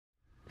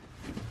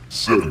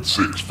7,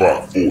 6,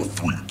 5, 4,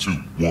 3, 2,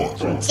 1. You'll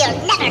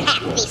never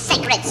have the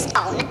sacred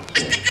stone.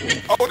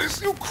 Oh,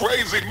 this you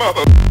crazy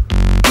mother.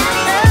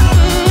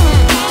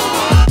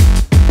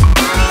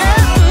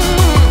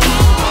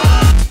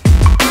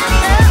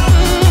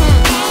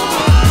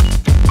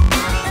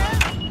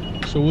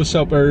 So what's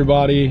up,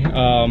 everybody?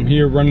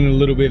 Here running a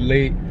little bit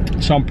late.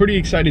 So I'm pretty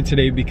excited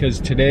today because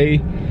today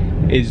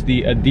is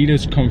the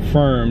Adidas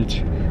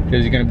Confirmed.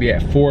 It's gonna be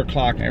at 4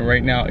 o'clock and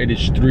right now it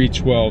is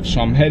 3:12.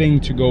 So I'm heading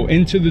to go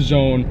into the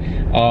zone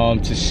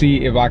to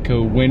see if I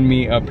could win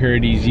me a pair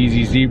of these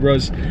Yeezy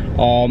ZEBRAs.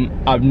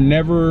 I've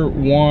never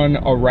won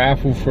a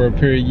raffle for a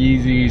pair of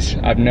Yeezys.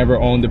 I've never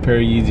owned a pair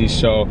of Yeezys.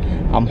 So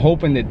I'm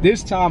hoping that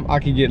this time I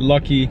can get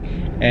lucky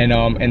and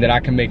that I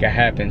can make it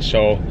happen.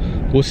 So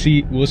we'll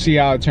see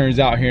how it turns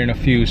out here in a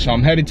few. So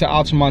I'm headed to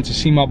Altamont to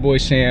see my boy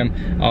Sam.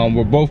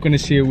 We're both gonna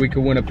see if we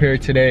can win a pair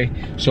today.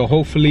 So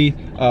hopefully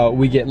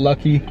we get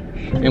lucky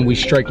and we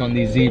strike on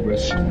these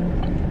zebras.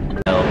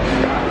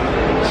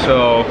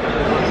 So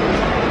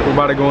we're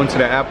about to go into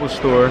the Apple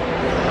store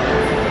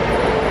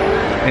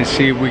and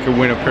see if we can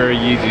win a pair of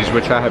Yeezys,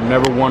 which I have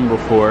never won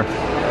before.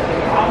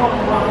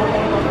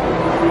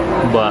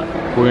 But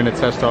we're gonna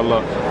test our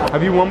luck.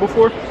 Have you won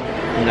before?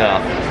 No.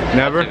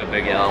 Never? I took a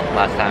big L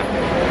last time.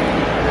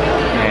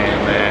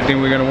 Man.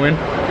 Think we're gonna win?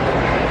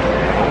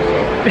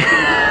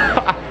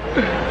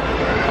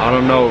 I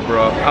don't know,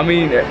 bro. I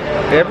mean,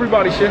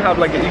 everybody should have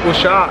like an equal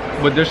shot,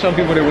 but there's some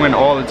people that win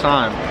all the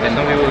time. And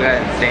some people got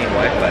insane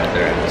Wi-Fi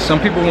there. Some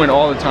people win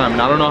all the time,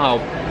 and I don't know how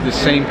the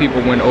same people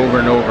win over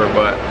and over,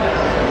 but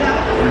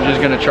we're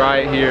just gonna try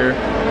it here,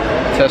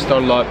 test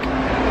our luck,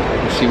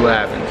 and see what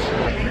happens.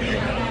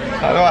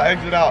 How do I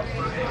exit out?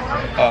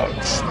 Oh,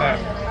 snap.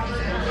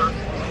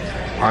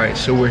 All right,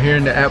 so we're here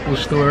in the Apple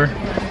store,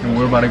 and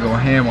we're about to go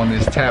ham on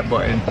this tap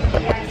button.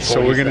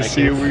 So we're gonna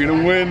see if we're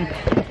gonna win.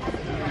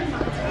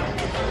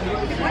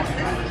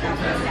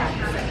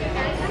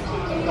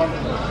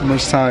 How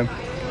much time?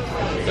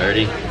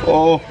 30.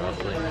 Oh,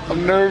 roughly.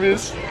 I'm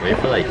nervous. Wait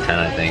for like 10,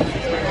 I think,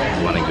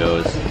 when it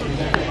goes.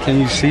 Can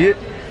you see it?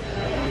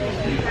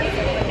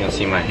 You can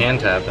see my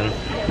hand tapping.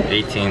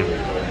 18.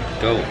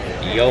 Go.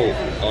 Yo,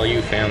 all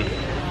you fam.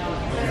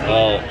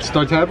 Oh.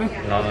 Start tapping?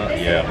 No,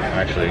 yeah,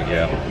 actually,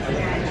 yeah.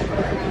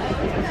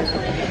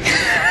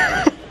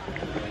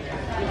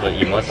 But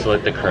you must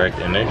select the correct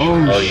image.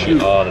 Oh, shoot.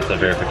 Oh, that's a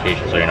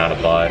verification, so you're not a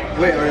bot.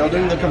 Wait, are y'all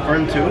doing the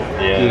confirm too?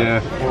 Yeah.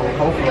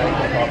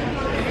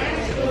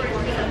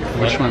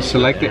 Which one?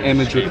 Select the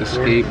image with the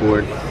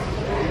skateboard.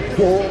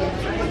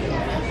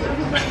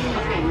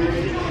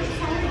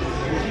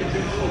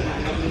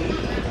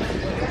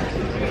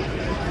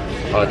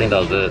 Oh, I think that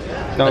was it.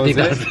 That was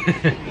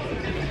it?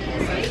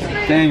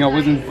 Dang, I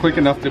wasn't quick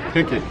enough to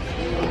pick it.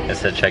 It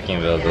said checking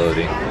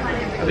availability.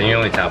 I think you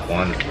only tap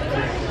one.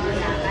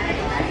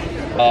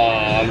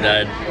 Oh, I'm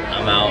dead.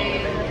 I'm out.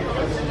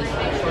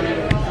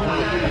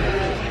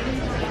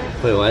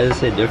 Wait, why does it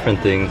say different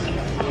things?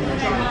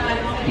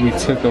 We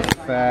took a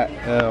fat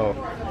L.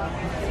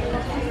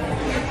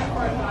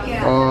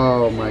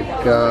 Oh my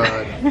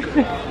god.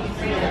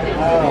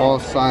 All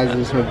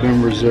sizes have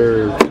been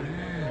reserved.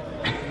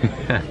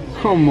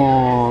 Come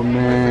on,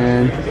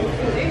 man.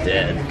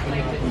 Dead.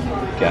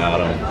 Got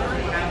him.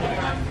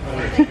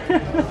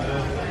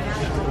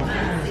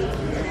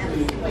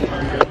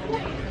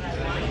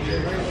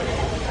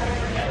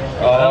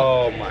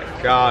 Oh my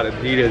god,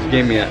 Adidas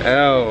gave me an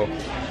L.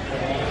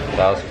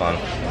 That was fun.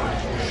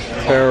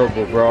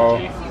 Terrible, bro.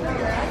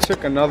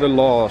 Took another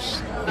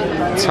loss.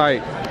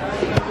 Tight.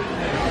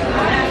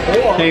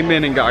 Came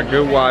in and got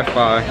good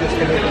Wi-Fi.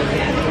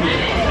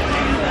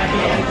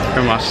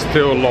 And I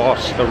still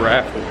lost the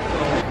raffle.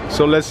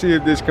 So let's see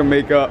if this can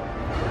make up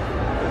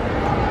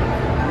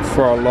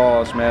for our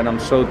loss, man. I'm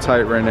so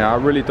tight right now. I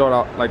really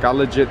thought, I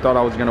legit thought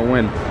I was gonna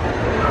win.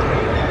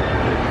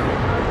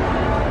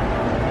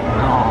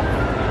 No.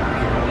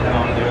 You don't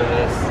want to do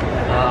this.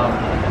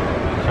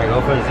 Should I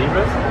go for the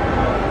zebras?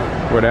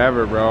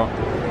 Whatever, bro.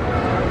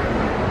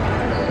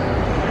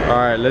 All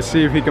right, let's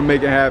see if he can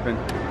make it happen.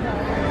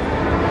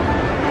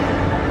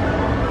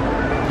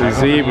 The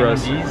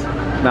zebras.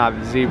 Nah,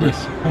 the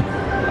zebras.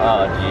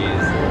 Oh,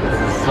 jeez.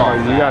 Oh,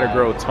 you gotta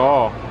grow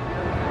tall.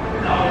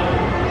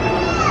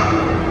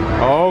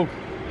 Oh.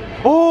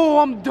 Oh,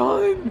 I'm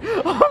done.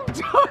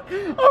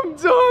 I'm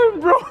done,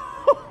 bro.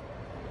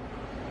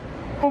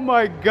 Oh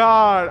my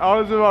god, I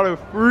was about to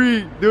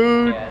freak,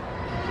 dude.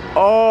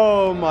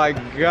 Oh my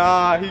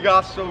god, he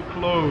got so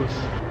close.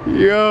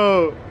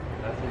 Yo,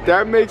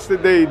 that makes the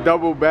day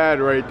double bad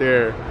right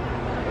there.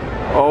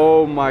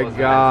 Oh my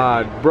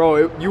god,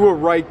 bro, you were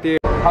right there.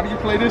 How do you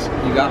play this?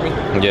 You got me?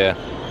 Yeah.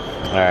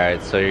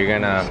 Alright, so you're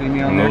gonna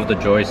move the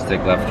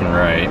joystick left and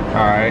right.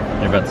 Alright.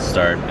 You're about to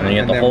start. And then you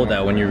have to hold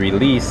that when you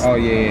release. Oh,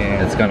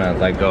 yeah. It's gonna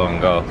let go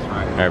and go.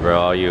 Alright, bro,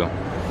 all you.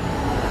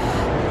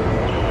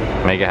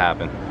 Make it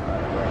happen.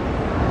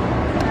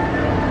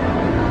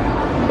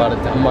 I'm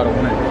about to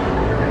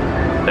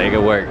win. Make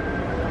it work.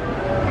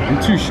 I'm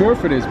too short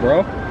for this,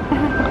 bro.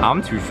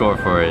 I'm too short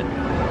for it.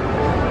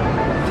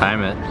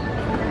 Time it.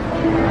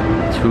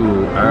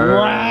 too early.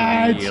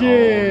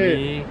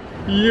 Ratchet.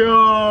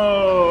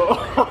 Yo.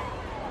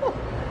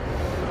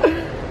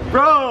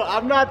 Bro,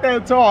 I'm not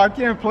that tall. I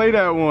can't play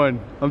that one.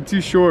 I'm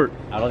too short.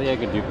 I don't think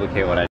I could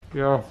duplicate what I did.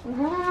 Yo.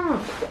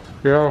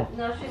 Yo.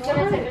 No, she's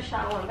gonna take a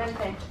shower.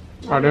 Vente.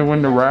 I didn't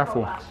win the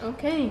raffle.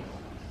 Okay.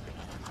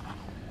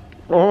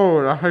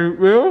 Oh, that's how you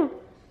feel?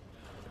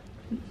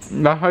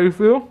 That's how you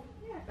feel?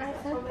 I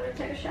said we're gonna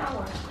take a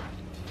shower.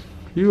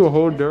 You a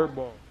whole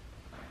dirtball.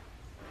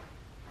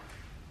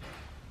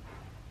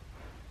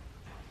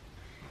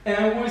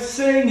 And we're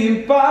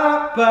singing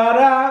ba ba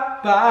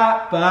da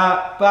ba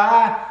ba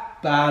ba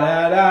ba da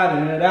da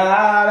da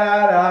da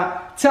da da.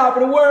 Top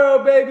of the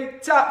world, baby.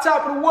 Top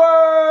of the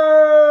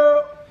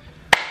world.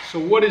 So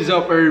what is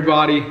up,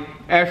 everybody?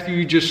 After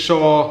you just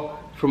saw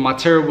from my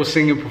terrible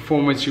singing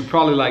performance, you're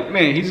probably like,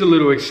 man, he's a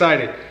little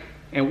excited.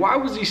 And why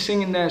was he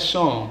singing that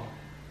song?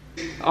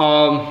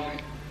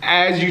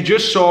 As you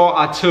just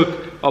saw, I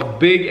took a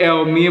big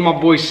L. Me and my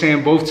boy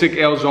Sam both took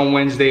L's on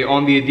Wednesday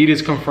on the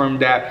Adidas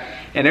Confirmed app.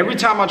 And every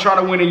time I try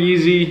to win a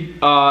Yeezy,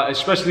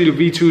 especially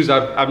the V2s,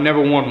 I've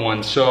never won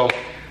one. So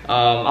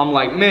I'm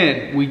like,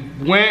 man,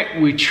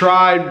 we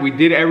tried, we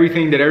did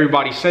everything that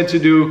everybody said to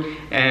do,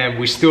 and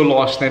we still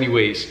lost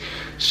anyways.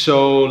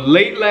 So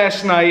late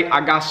last night,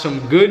 I got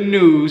some good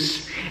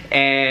news,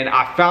 and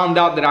I found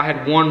out that I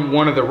had won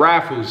one of the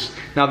raffles.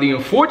 Now, the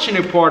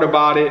unfortunate part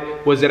about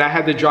it was that I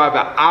had to drive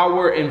 1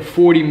 hour and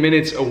 40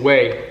 minutes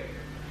away.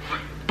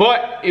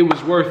 But it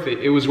was worth it,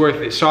 it was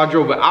worth it. So I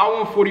drove 1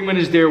 hour and 40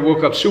 minutes there,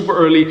 woke up super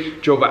early,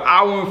 drove 1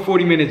 hour and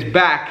 40 minutes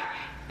back,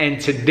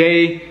 and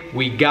today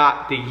we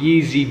got the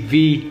Yeezy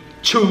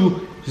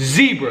V2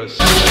 Zebras.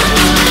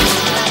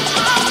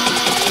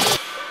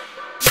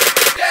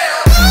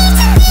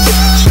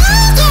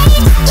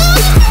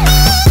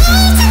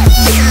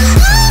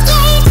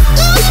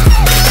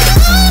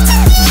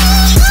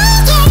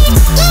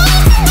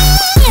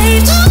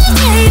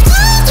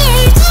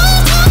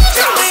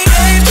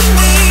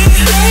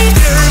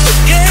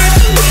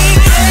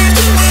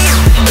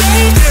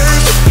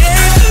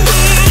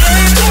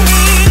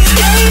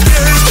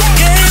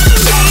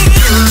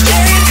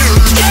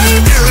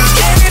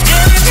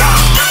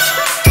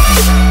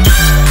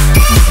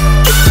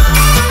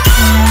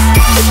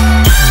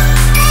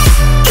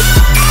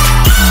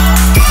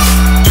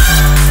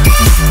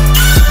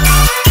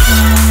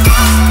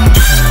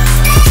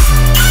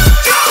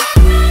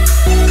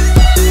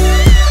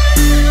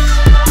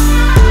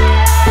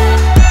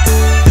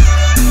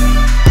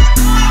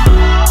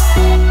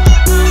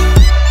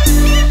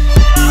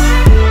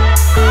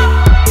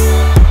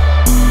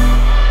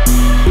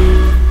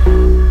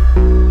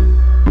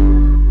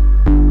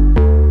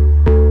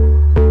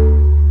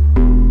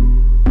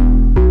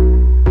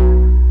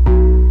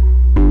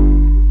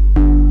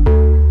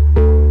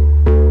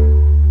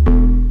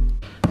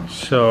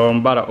 So I'm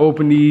about to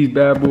open these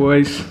bad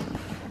boys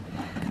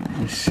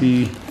and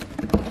see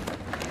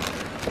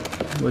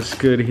what's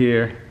good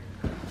here.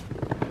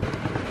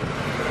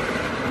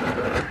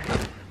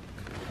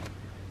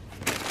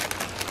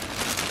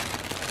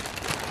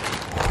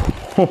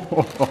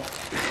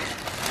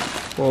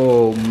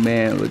 Oh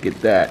man, look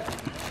at that.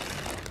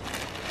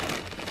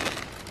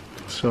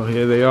 So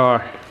here they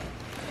are.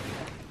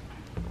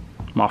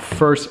 My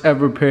first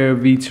ever pair of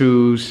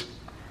V2s.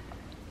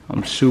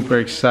 I'm super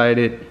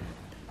excited.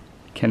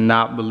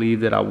 Cannot believe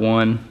that I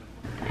won.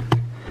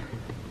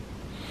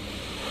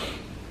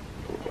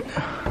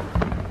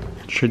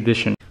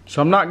 Tradition.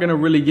 So I'm not gonna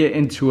really get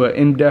into an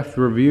in-depth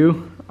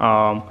review,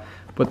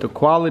 but the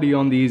quality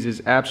on these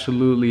is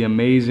absolutely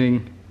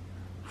amazing.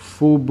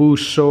 Full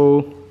boost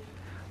sole,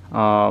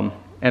 and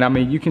I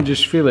mean, you can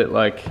just feel it,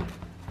 like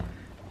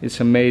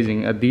it's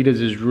amazing.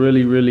 Adidas is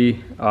really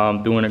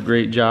doing a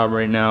great job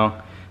right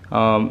now.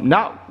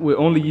 Not with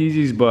only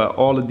Yeezys, but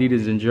all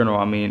Adidas in general.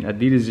 I mean,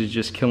 Adidas is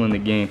just killing the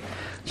game.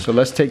 So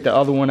let's take the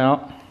other one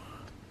out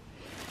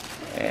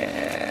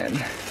and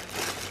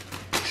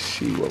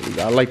see what we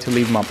got. I like to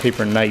leave my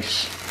paper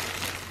nice,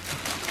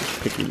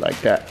 just picky like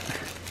that.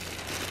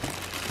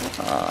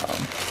 All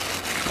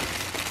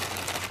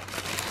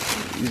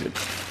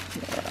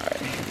right,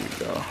 here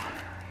we go.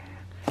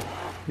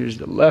 Here's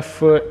the left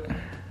foot.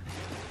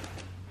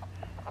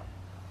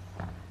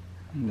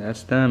 And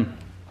that's them.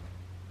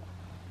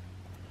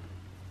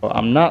 Well,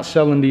 I'm not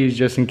selling these,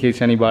 just in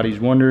case anybody's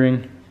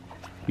wondering.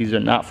 These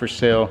are not for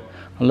sale.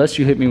 Unless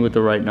you hit me with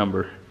the right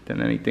number,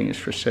 then anything is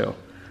for sale.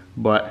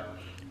 But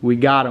we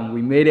got them.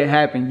 We made it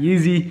happen.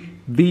 Yeezy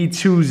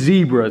V2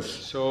 Zebras.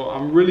 So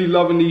I'm really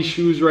loving these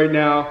shoes right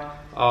now.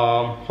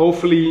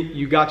 Hopefully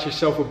you got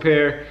yourself a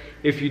pair.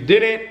 If you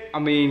didn't, I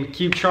mean,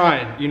 keep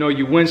trying. You know,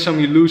 you win some,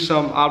 you lose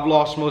some. I've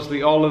lost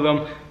mostly all of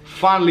them.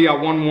 Finally, I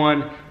won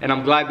one, and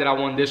I'm glad that I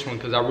won this one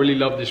because I really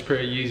love this pair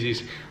of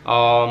Yeezys.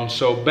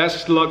 So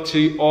best luck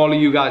to all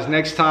of you guys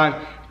next time.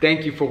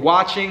 Thank you for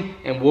watching,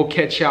 and we'll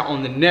catch y'all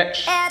on the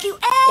next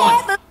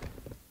one.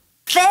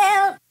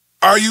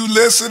 Are you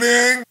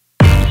listening?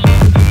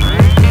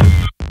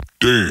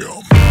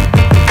 Damn.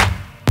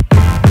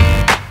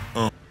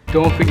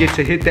 Don't forget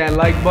to hit that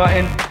like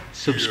button,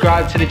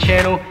 subscribe to the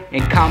channel,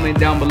 and comment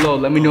down below.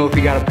 Let me know if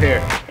you got a pair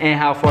and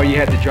how far you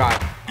had to drive.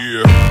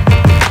 Yeah.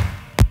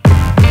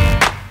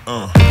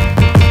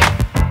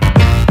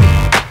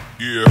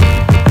 Yeah.